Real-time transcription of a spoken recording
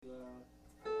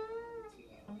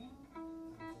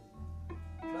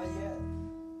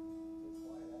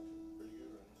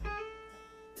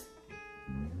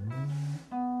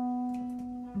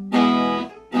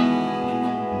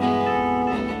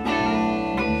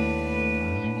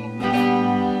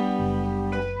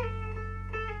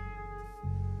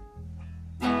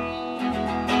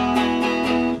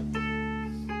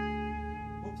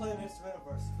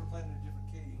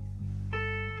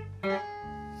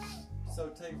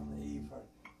on the E part.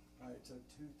 Alright, so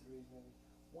 2, 3,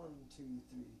 1, 2,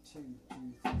 3, 2, 2,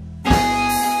 3.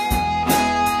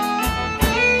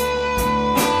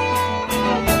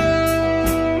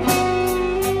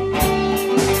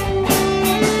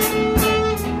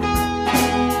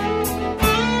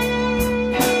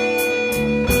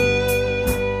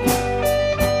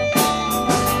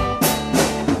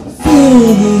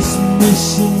 This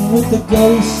mission with the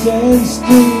ghosts and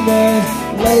screamers.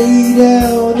 Lay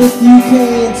down if you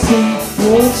can't see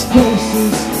what's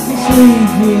closest.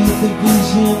 Sleep with the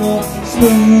vision of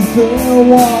smooth fair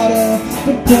water,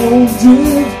 but don't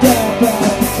drift out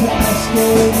past the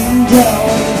cascade and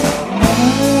drown.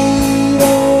 Night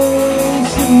on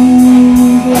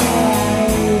smooth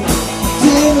light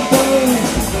till the burn.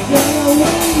 Now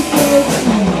we go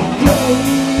play.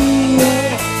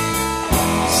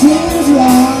 Seems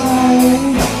like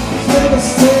never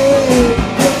said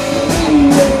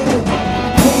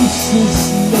Faces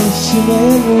nation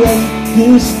and rate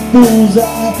this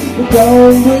bullseye. But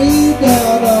don't breathe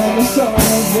down on the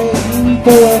songs waiting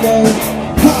for a name.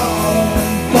 Calling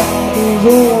fathers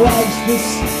or writes this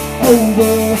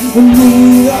over. And we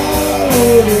are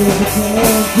older but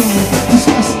can't be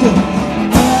disgusting.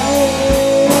 Night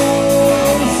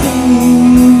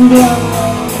seems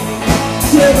like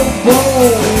till the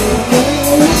ball.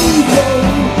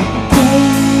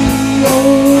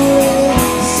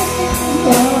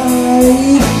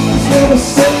 Never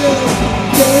said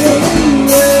very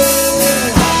well.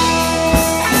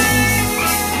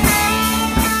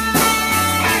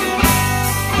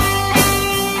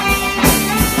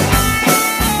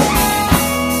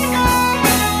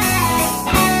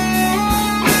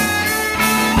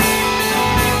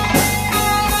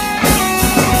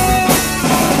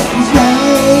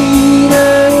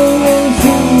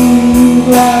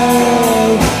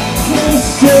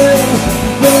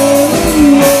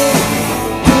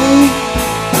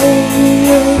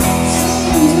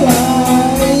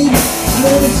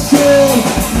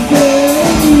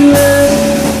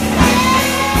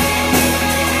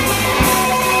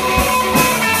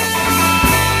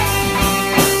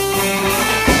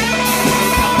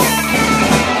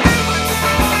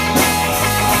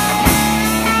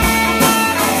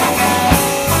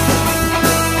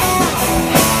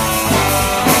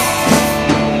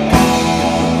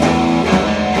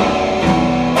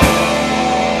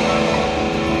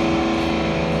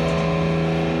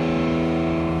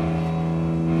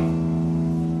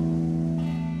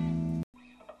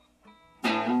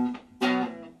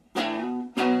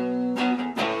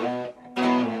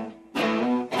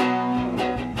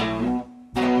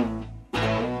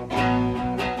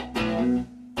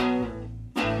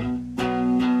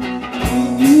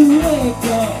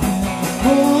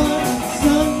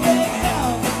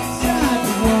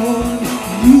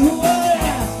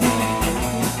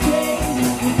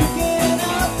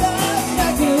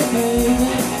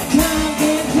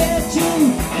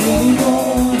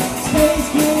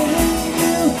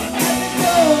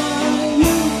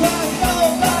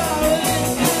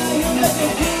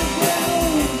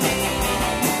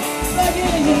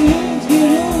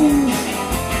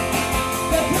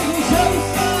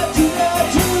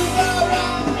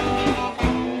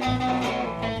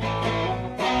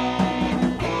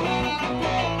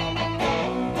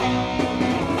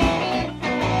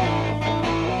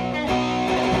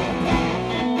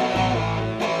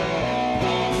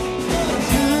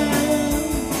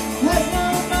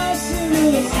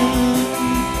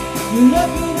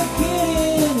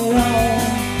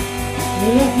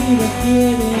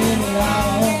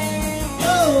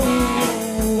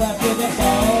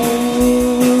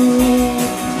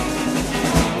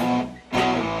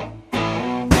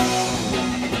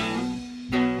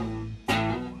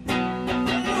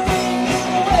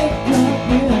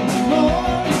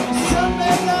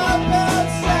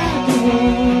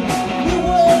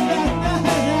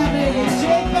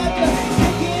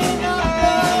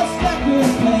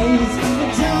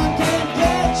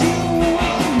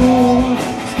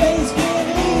 Space can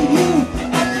leave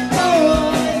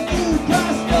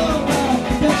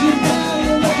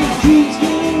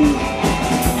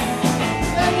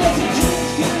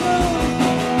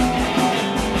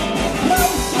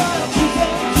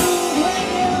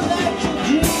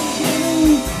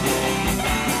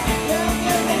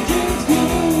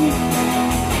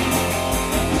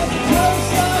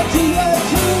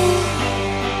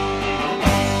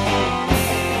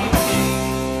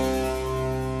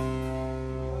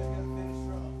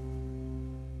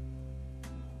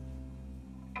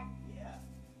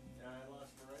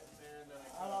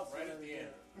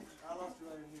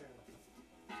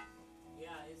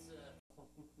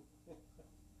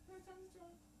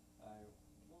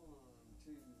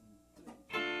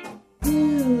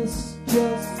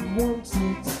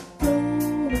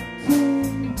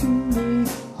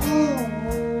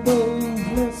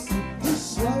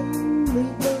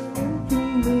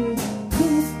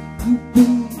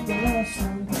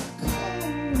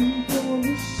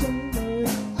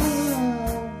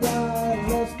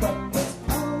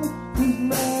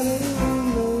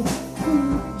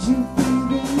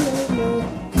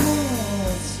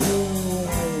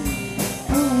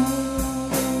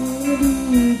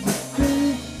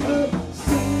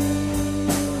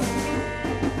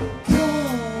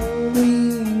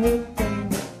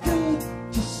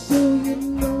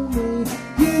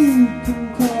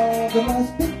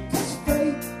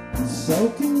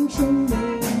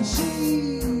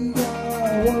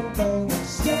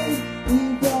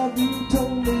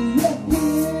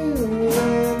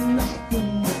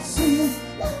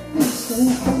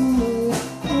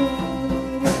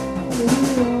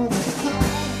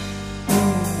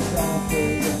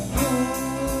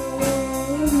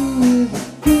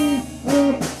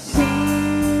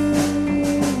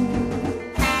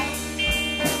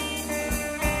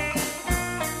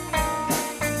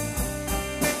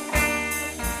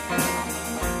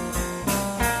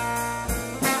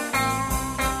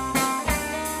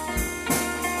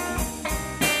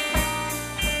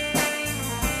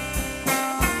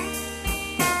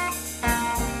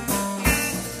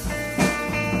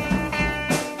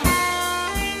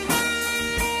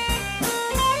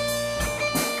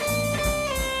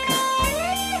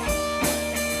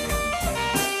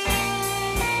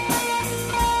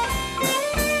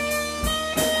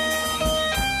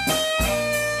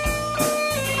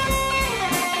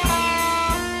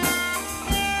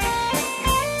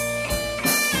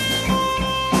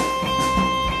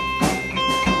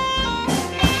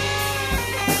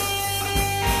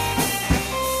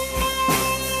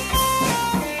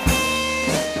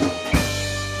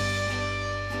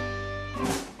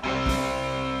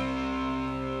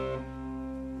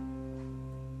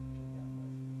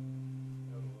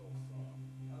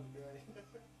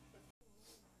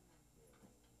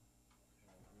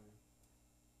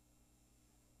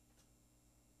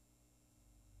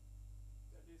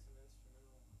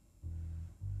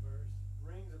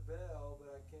Rings a bell, but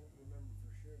I can't remember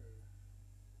for sure.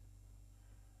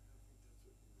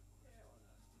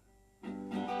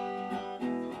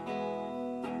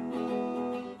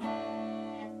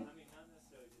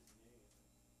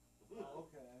 Oh,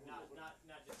 okay.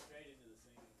 Not just straight into the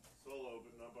singing. Solo,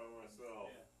 but not by myself.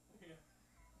 Yeah.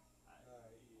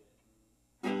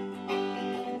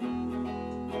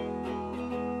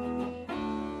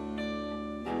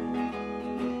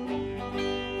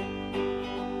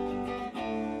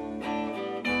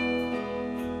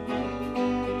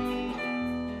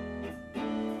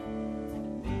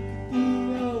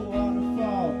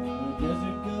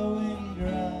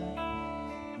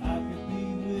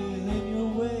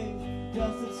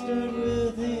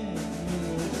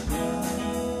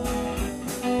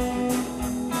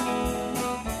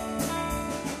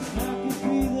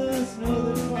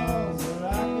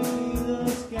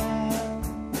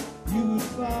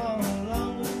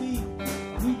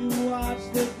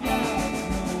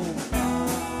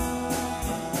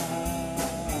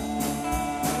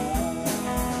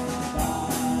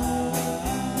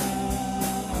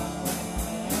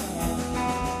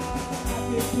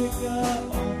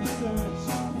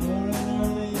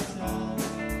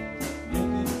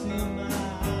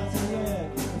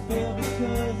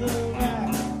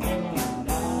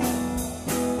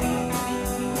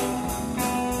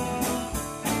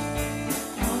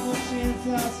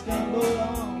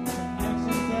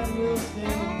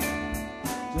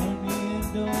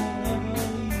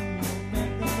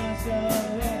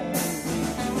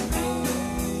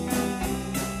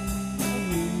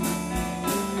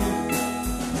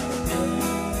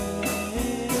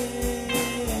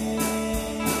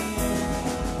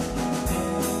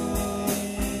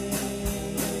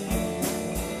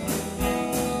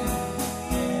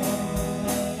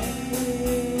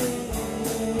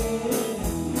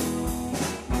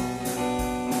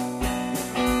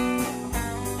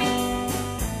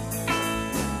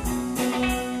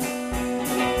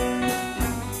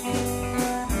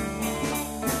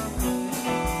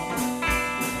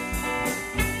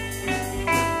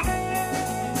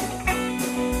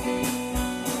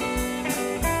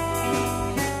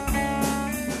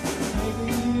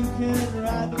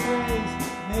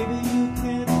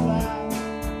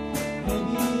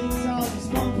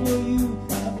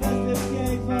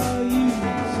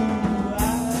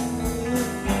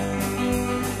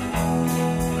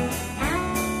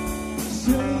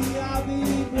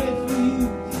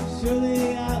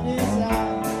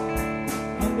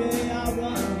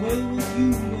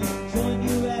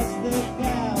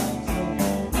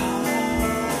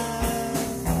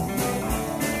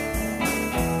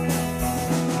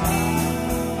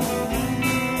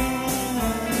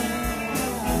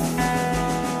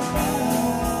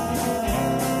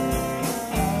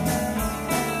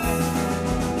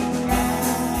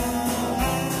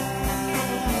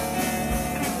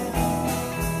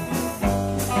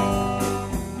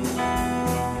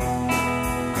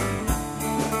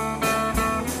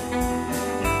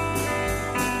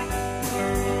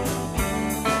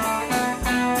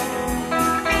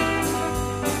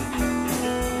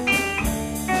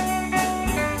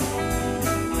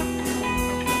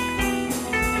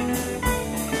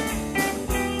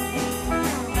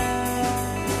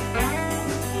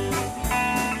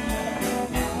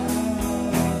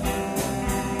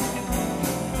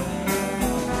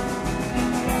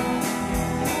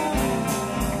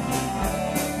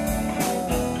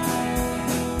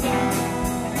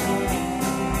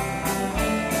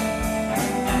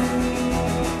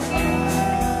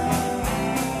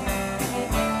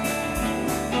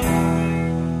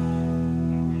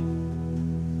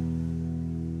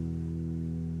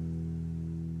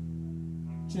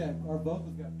 Check. Our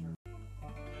vocals got turned. That's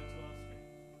 12 string.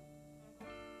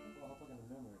 Well, I hope I can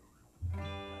remember it.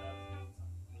 That was a good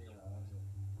song. Yeah, that's it.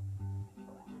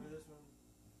 Give me this one.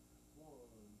 1,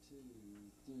 2,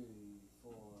 3,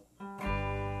 4.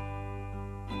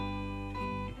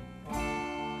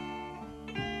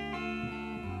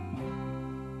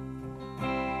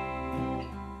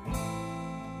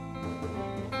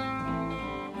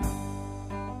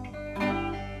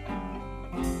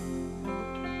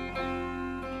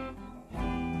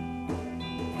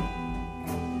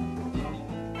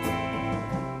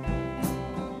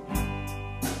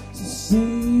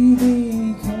 See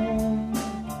me come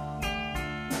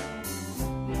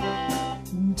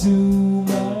to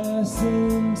my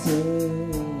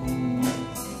senses.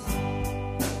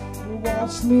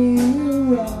 Watch me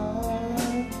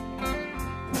arrive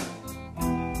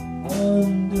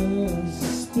under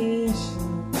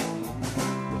suspicion.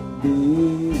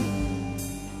 Baby.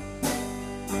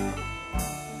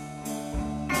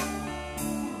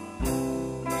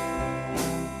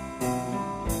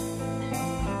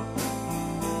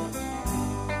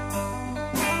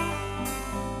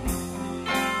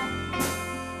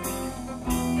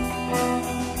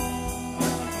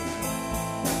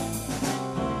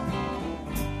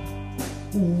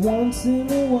 Once in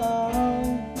a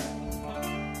while,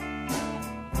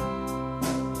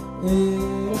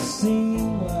 it'll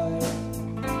seem like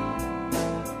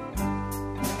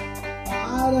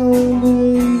I don't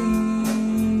believe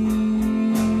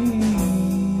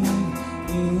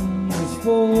in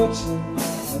misfortune,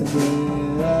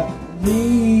 that I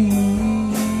leave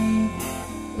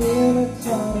in a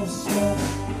cloud of smoke,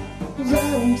 'cause I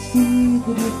don't see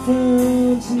the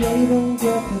difference and they don't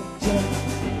get the joke.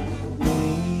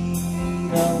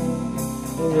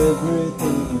 For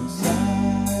everything inside.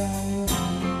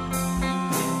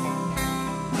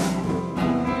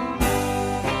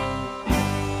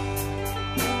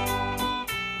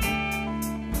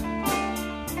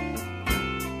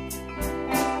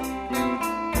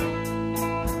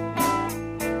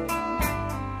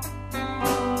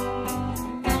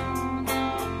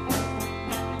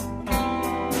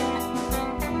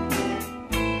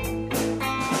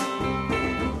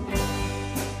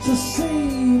 To see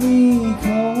me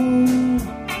come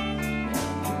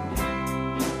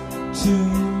to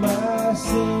my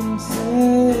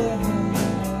senses,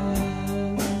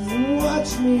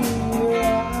 watch me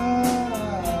rise.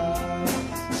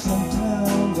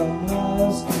 Sometimes I'm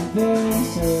lost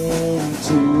convincing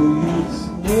to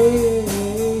you,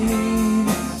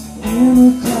 in a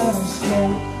cloud of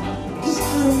smoke, 'cause I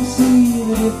don't see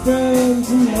the difference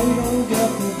and they don't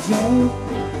get the joke.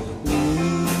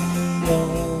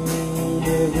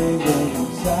 Everyone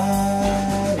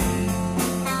inside.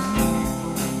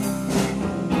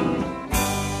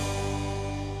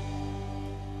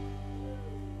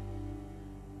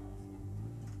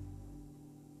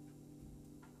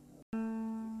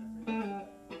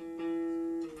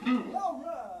 All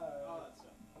right. All that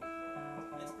stuff.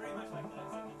 It's pretty much like that.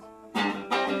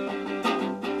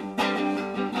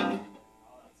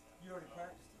 All that stuff. You already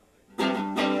practiced it.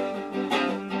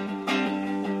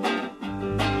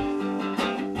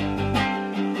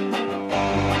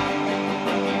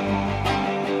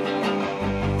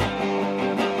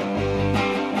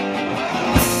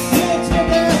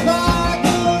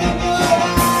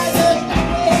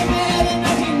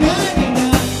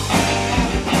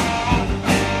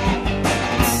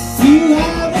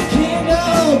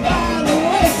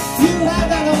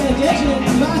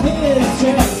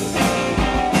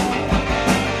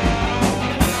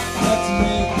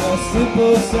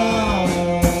 Simple song,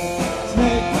 let's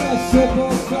make a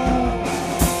simple song.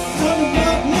 Something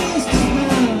about these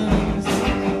times,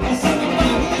 something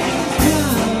about these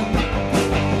times.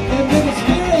 And with the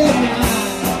spirit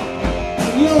line,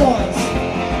 yours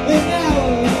and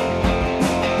ours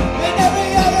and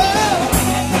every other.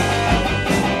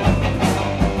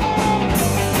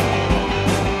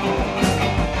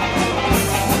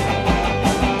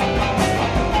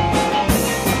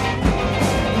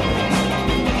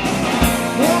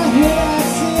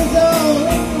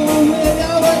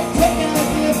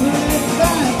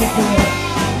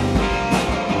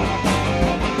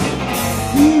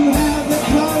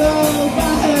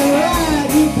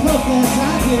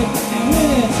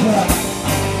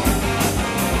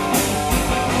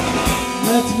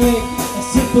 Let's make a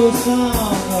simple song.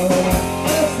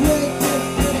 Let's make a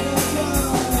simple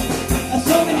song. A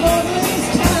song in all this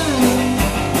time.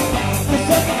 A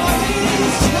song in all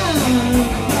this time.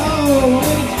 Oh,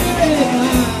 when it's spirit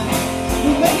line,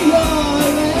 we'll make it all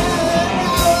right.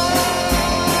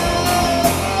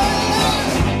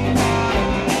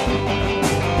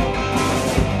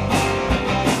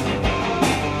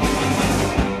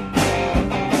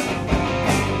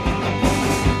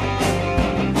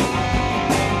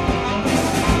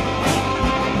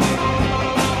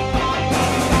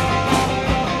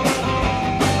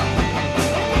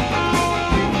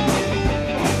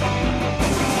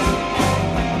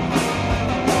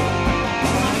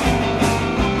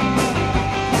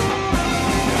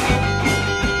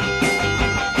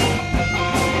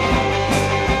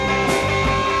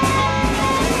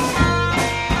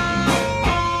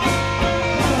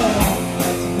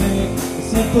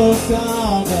 simple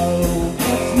song. Oh,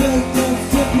 let's make that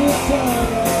simple song.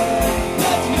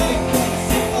 Let's make that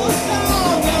simple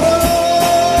song. Oh,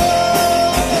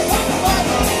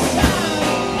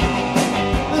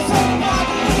 somebody's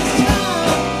time.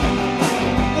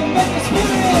 And make the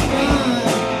spirit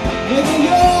mine. Make it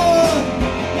yours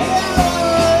and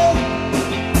ours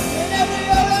and every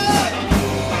other.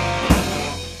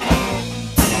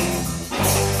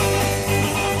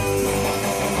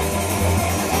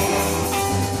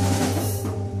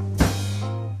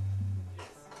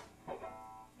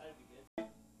 That'd be good.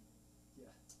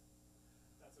 Yeah.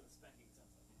 That's what a spanking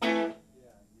sounds like.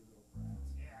 Yeah, you little brats.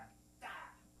 Yeah.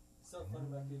 Ah. It's so funny,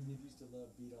 my kids used to love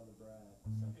Beat on the Brat.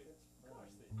 Dude, of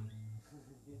course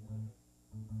they do.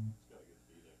 It's gotta get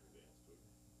beat after dance to it.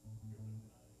 Give it a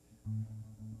 9.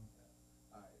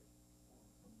 Alright.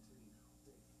 1, 2,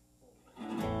 3, 4.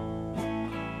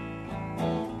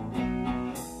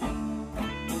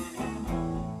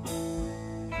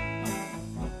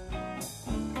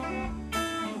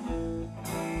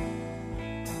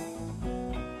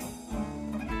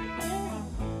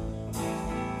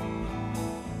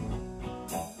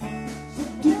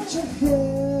 Get your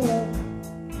head up,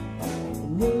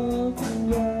 look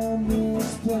around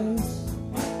this place.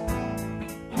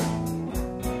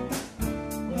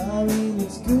 I mean,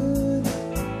 it's good,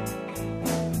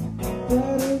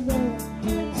 better than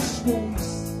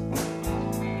disgrace.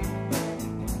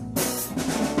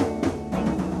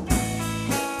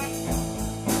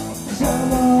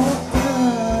 I'm alright,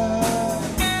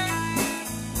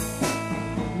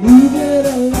 leave it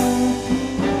alone.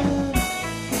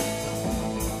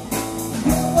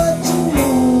 Get what you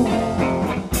want,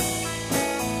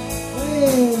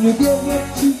 and you get what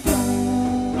you got.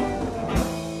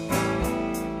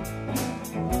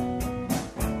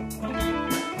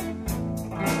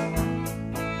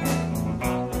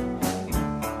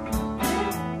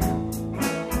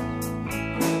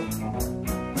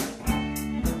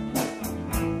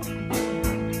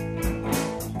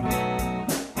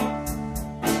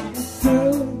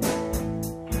 Girl,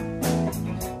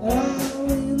 I'm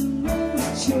in the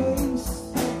chase,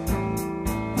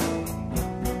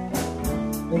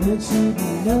 and it should be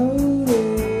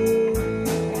noted,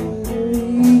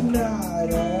 not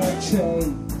a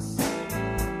trace.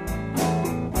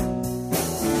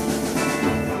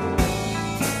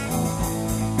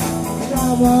 And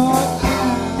I'm alright,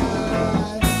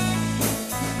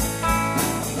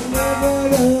 never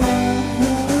alive.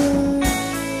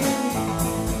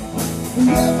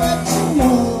 Get what you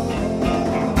want,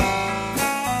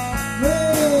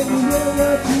 man, you get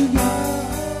what you got.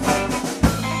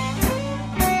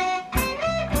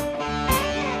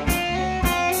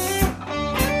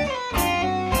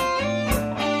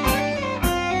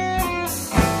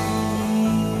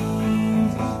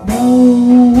 No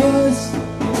one's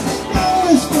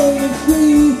going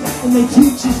free, and they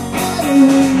teach us how to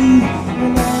read.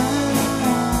 And I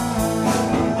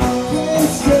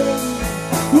can't say,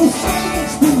 we'll say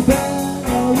it's been bad,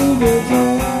 or we will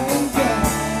turn back.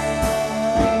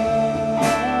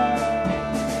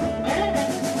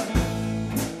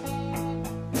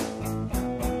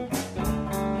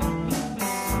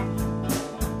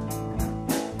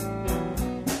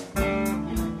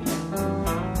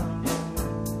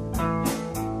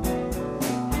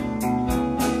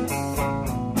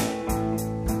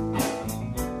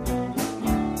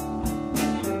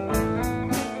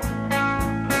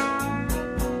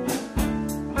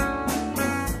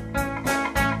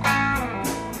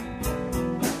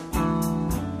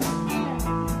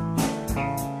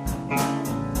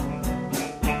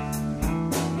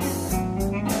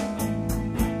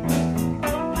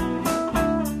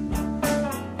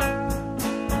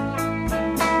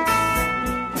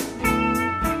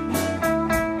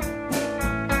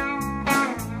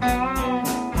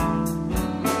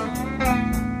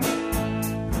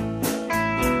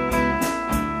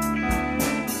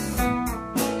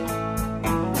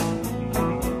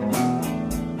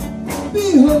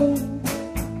 Behold,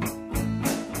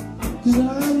 'cause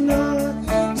I'm not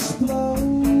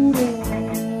exploding,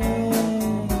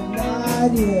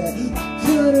 not yet.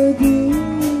 Gonna do,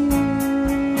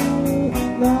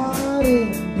 not in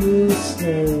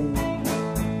distance.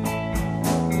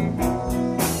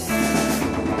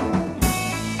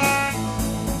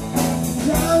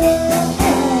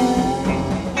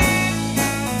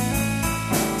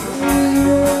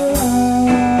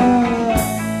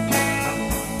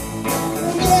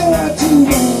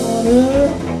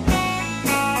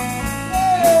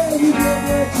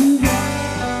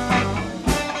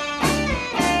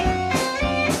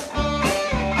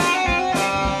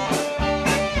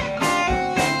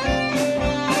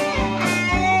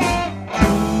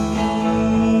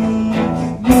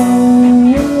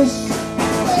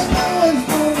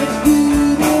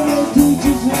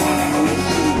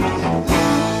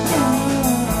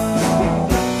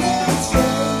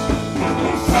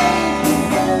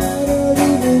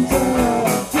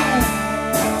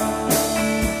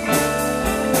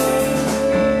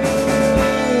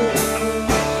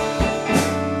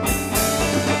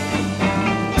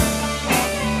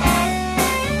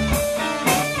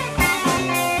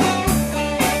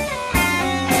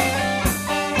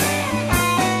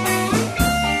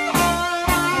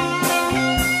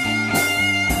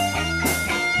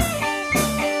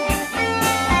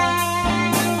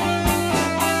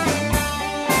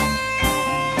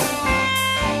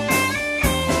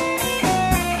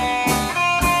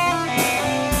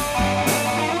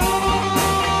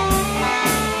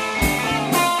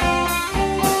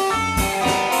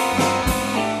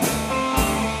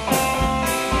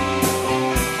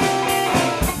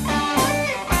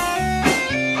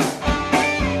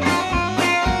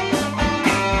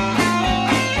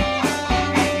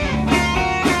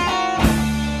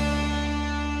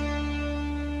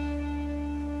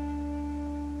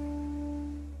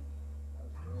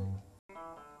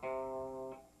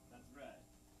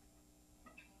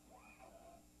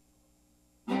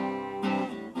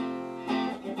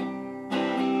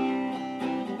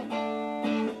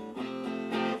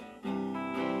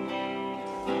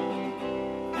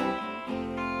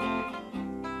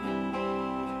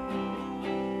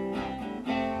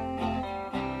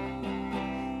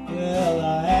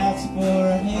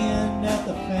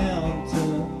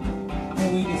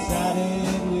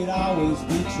 must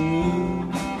be true.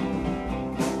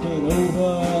 But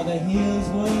over the hills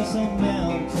were some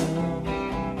mountains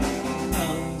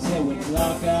that would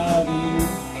block our view.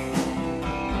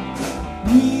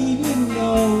 We didn't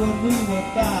know what we were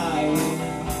buying.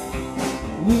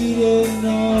 We didn't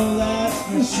know, that's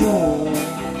for sure.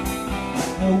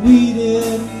 No, we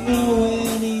didn't know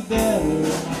any better.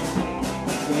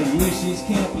 But wishes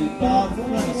can't be bought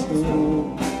from a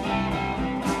store.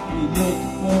 We looked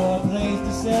for a place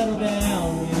to settle down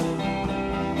in,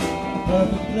 a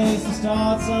perfect place to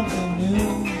start something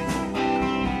new.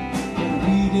 But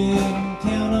we didn't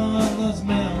count on those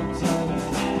mountains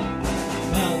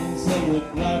that would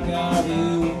block our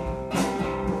view.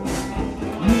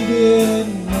 We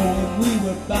didn't know what we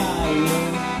were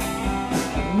buying.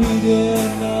 We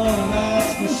didn't know,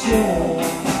 that's for sure.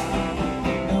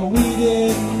 No, we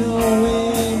didn't know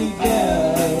any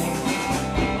better.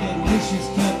 And wishes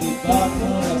can't be bought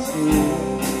from a store.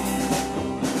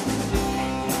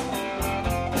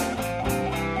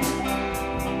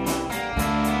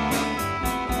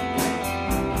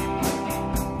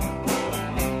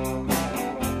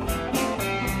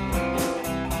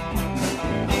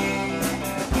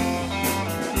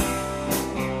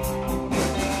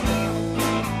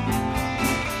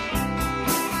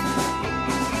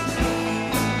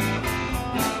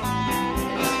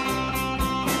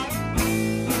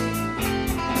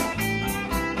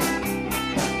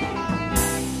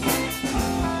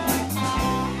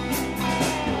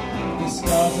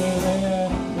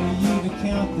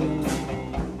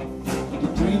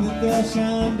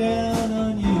 Shine down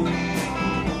on you,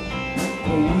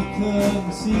 but we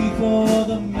couldn't see for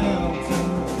the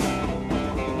mountains.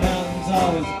 Mountains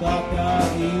always block our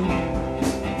view.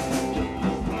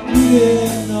 We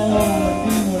didn't know what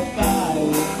we were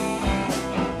buying.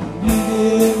 We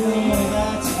didn't know,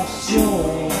 that's for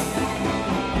sure.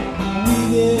 We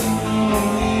didn't know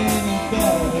any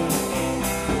better.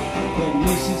 But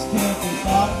wishes can't be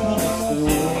bought from a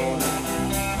store.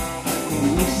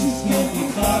 Wishes can't be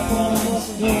bought from a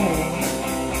store.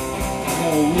 No,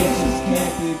 wishes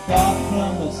can't be bought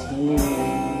from a store.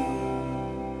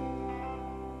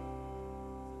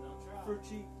 For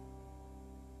cheap.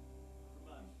 For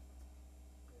much.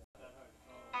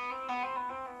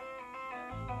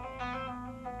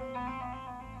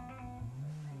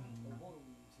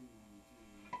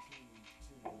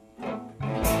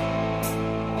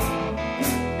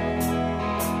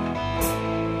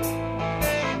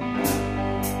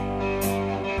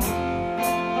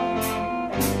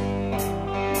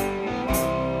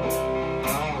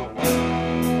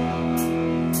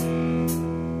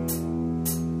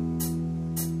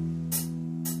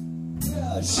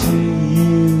 That She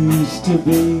used to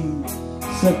be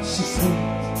such a sweet,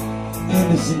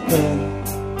 innocent thing.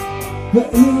 But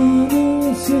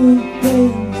innocent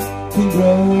things can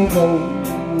grow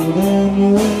golden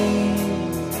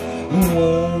wings. And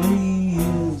worry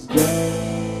is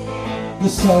done. The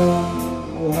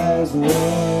soul has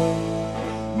won,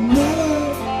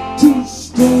 never to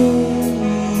stay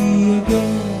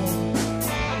again.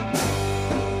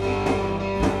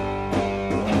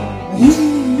 He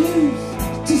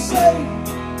to say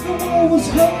the world was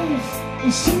hers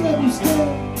and she let him stay,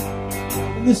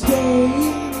 and the staying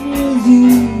was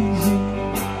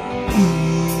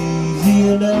easy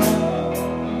enough,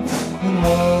 and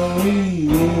worry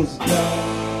is done.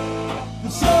 The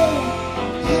soul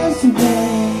has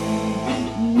won,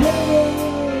 never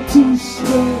to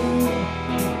stay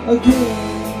again.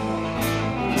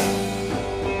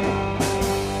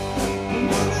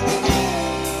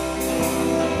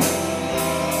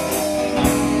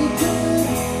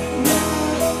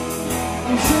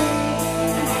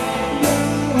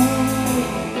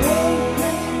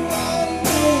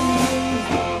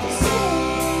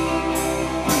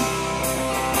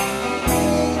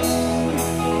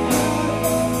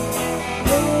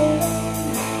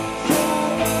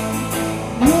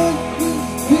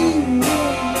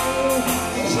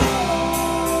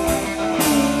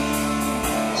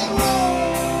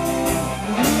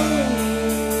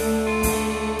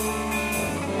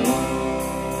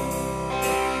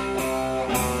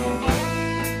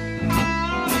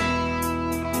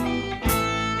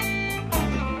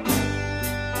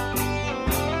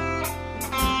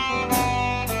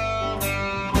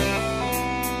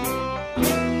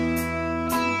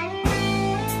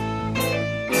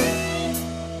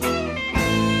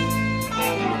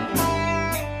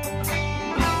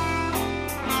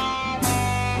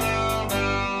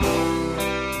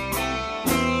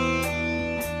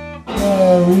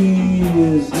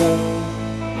 Is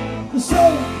done. The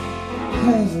soul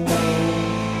has won,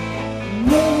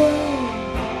 never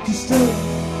to stay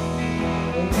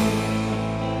again.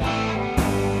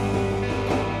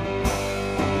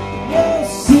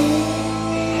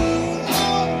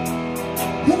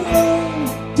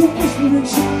 Don't whisper and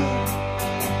shout,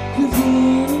 'cause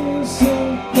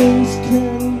some things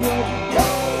can get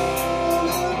gone.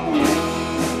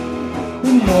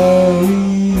 And Maury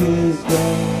is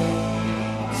gone.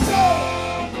 So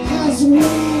has one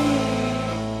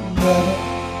never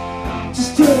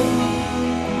just turn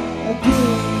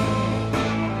again.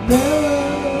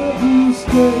 Never to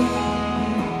stay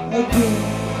again.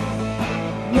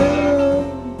 Never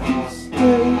to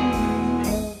stay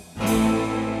again.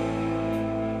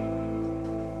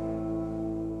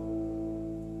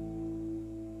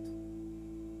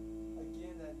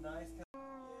 Again, that nice kind of,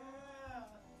 yeah.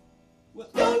 Well,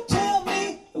 don't tell me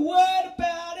a word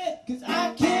about it, 'cause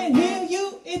I can't hear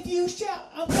you if you shout.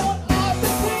 I'm going off the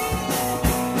grid.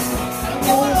 I'm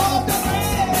going off the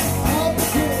grid. Off the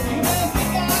grid. You may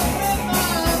think I'm in my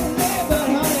head, but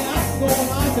honey, I'm going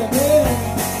off the grid.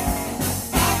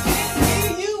 I can't hear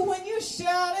you when you're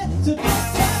shouting, so don't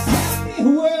try to tell me a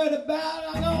word about it.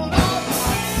 I'm going off the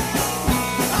grid.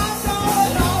 I'm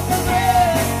going off the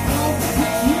grid. Off the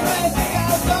grid. You may think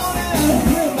I'm going to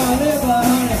rip my lip, but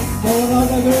honey, going off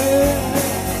the grid.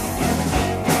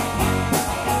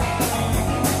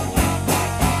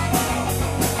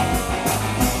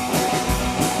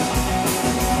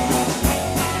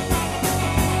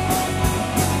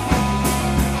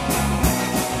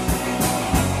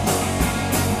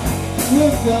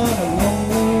 We're gonna roll,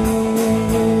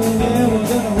 yeah, we're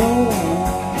gonna roll.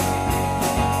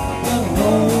 Gonna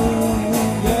roll,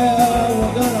 yeah,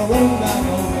 we're gonna roll back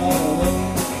over.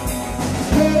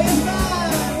 Praise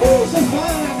mine, ooh, so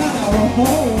fine, I gotta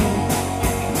roll.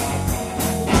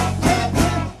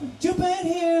 Jump in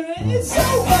here, and it's so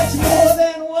much more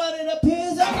than what it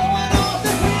appears. I'm going off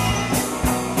the grid.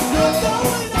 I'm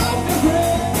going off the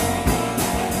grid.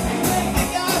 You may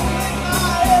think I flick my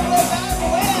head way back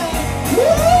when. Woo!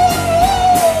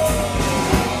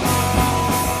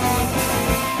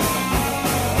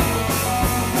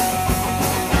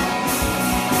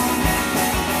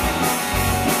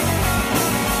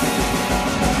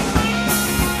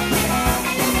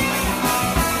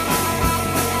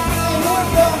 And we're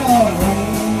gonna roll.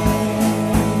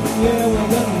 Yeah, we're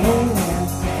gonna roll.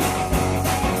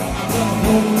 Gonna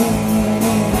roll.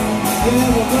 Yeah,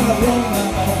 we're gonna roll now.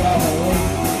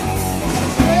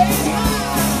 Praise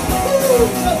mine. Ooh,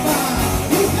 so fine.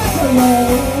 You got to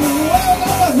roll. We're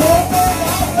gonna roll back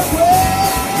off the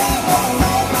grid. Roll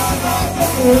off the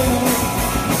grid.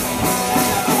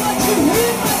 What you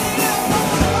hear, buddy?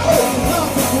 I'm rolling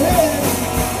off the grid.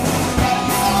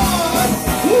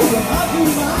 Ooh, I'll do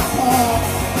my part.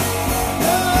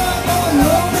 I'm gonna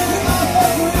roll off the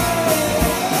grid.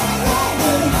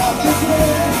 Rolling off the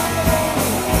grid.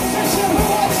 What you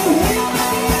hear,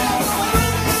 buddy? I'm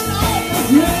rolling off the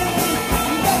grid.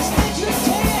 You better stick your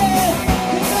tail,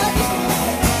 'cause I just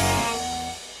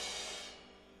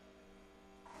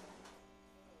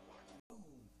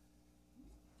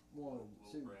One,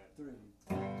 two, three.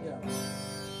 Yeah.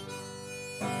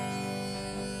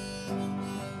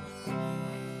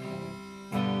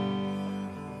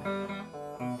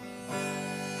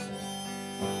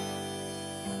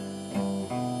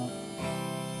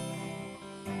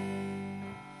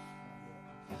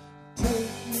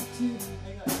 Take me to.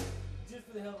 Hang on. Just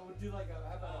for the hell of it, we'll do like a,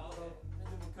 how about a vocal, and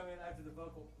then we'll come in after the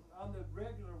vocal. On the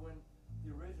regular one,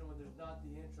 the original one, there's not the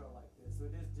intro like this, so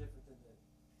it is different than the tape.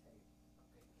 Okay.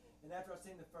 And after I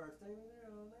sing the first, lead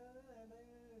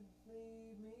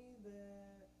me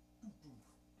there.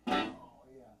 Oh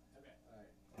yeah. Okay. All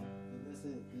right. And that's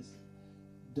it. This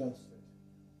dust.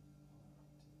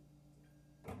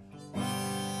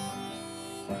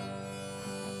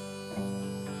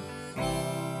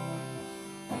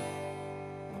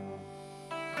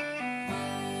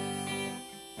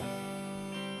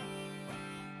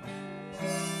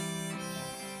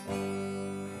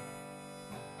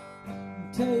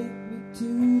 Take me to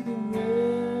the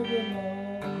river,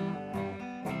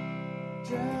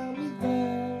 drown me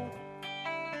there.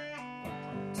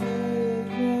 Take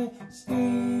me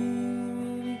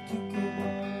steaming and kick it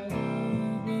while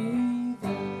leave me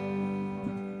there.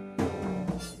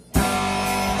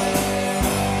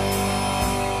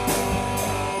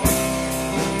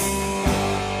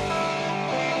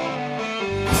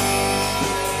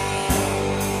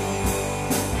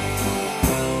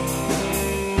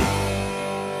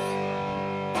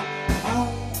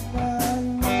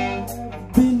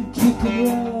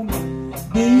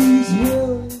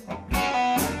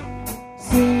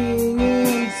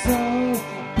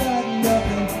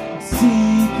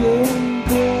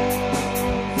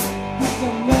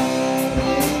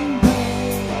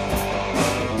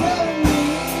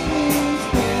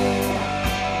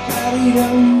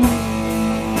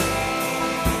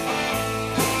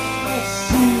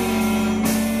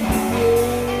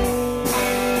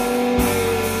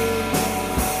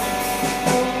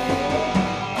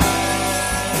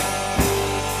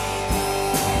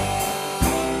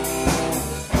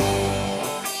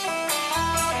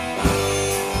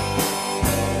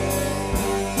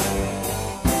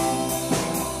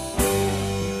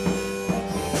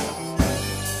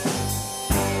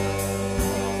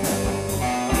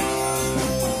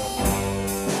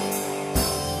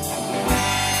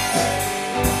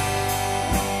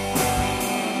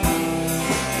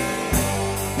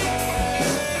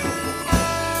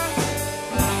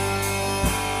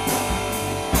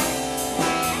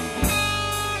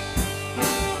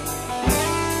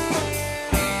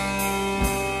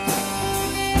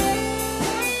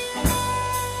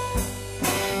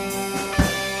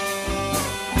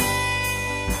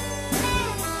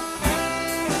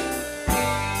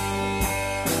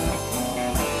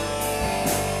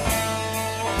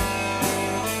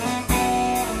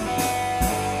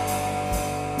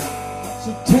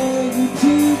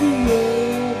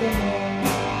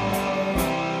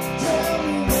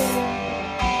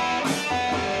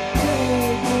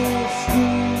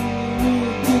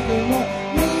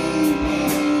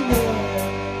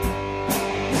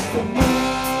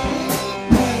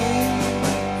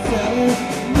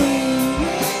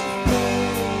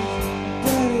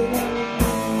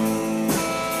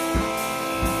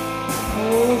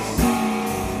 sea.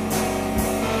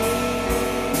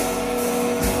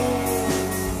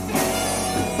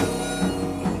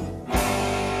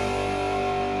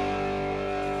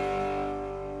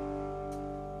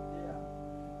 Yeah.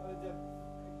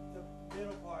 The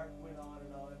middle part went on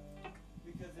and on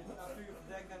because I figured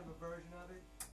for that kind of a version of it,